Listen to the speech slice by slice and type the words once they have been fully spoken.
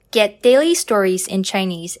Get daily stories in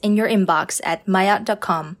Chinese in your inbox at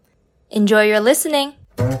maya.com. Enjoy your listening!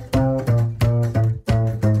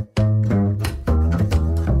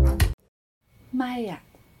 Maya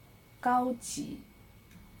高级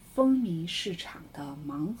风靡市场的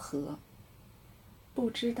盲盒。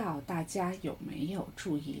不知道大家有没有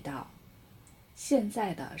注意到，现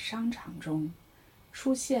在的商场中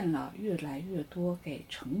出现了越来越多给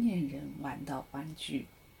成年人玩的玩具，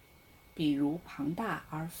比如庞大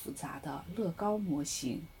而复杂的乐高模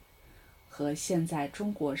型，和现在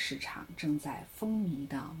中国市场正在风靡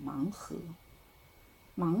的盲盒。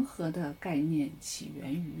盲盒的概念起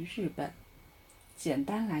源于日本，简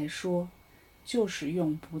单来说，就是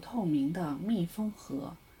用不透明的密封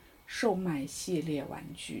盒售卖系列玩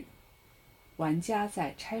具。玩家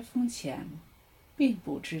在拆封前并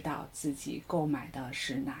不知道自己购买的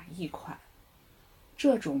是哪一款。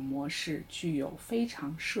这种模式具有非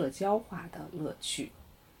常社交化的乐趣。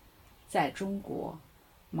在中国，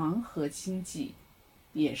盲盒经济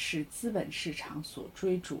也是资本市场所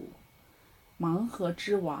追逐。盲盒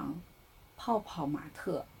之王泡泡玛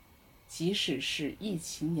特，即使是疫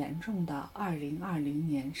情严重的2020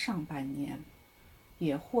年上半年，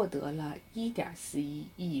也获得了1.41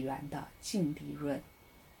亿元的净利润。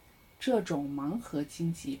这种盲盒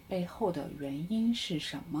经济背后的原因是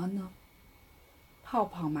什么呢？泡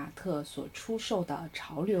泡玛特所出售的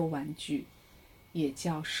潮流玩具，也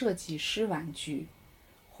叫设计师玩具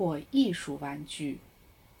或艺术玩具，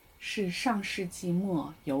是上世纪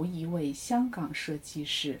末由一位香港设计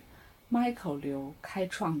师 Michael 刘开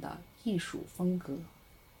创的艺术风格。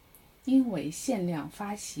因为限量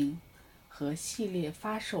发行和系列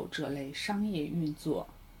发售这类商业运作，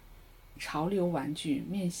潮流玩具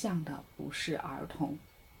面向的不是儿童，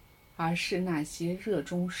而是那些热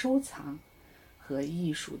衷收藏和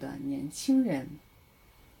艺术的年轻人。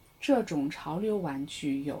这种潮流玩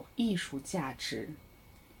具有艺术价值、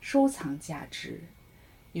收藏价值，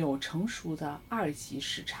有成熟的二级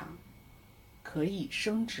市场，可以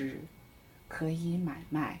升值，可以买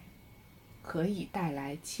卖，可以带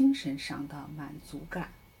来精神上的满足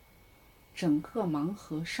感。整个盲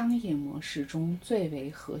盒商业模式中最为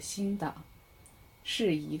核心的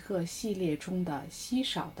是一个系列中的稀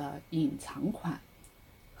少的隐藏款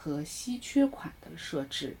和稀缺款的设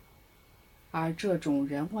置，而这种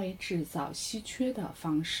人为制造稀缺的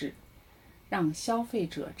方式，让消费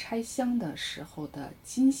者拆箱的时候的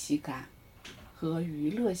惊喜感和娱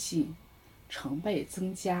乐性成倍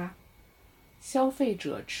增加，消费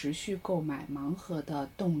者持续购买盲盒的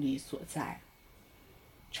动力所在。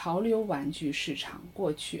潮流玩具市场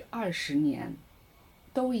过去20年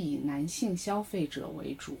都以男性消费者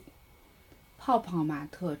为主。泡泡玛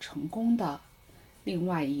特成功的另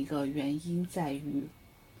外一个原因在于，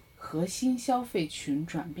核心消费群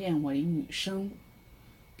转变为女生，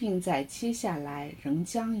并在接下来仍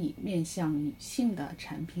将以面向女性的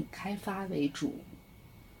产品开发为主。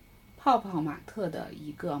泡泡玛特的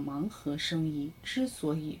一个盲盒生意之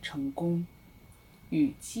所以成功，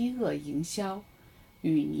与饥饿营销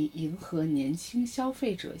与迎合年轻消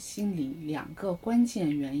费者心理两个关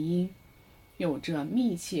键原因有着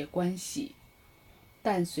密切关系。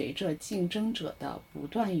但随着竞争者的不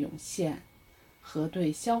断涌现和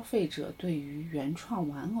对消费者对于原创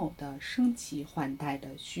玩偶的升级换代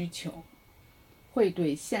的需求，会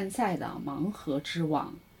对现在的盲盒之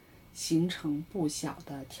王形成不小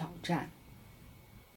的挑战。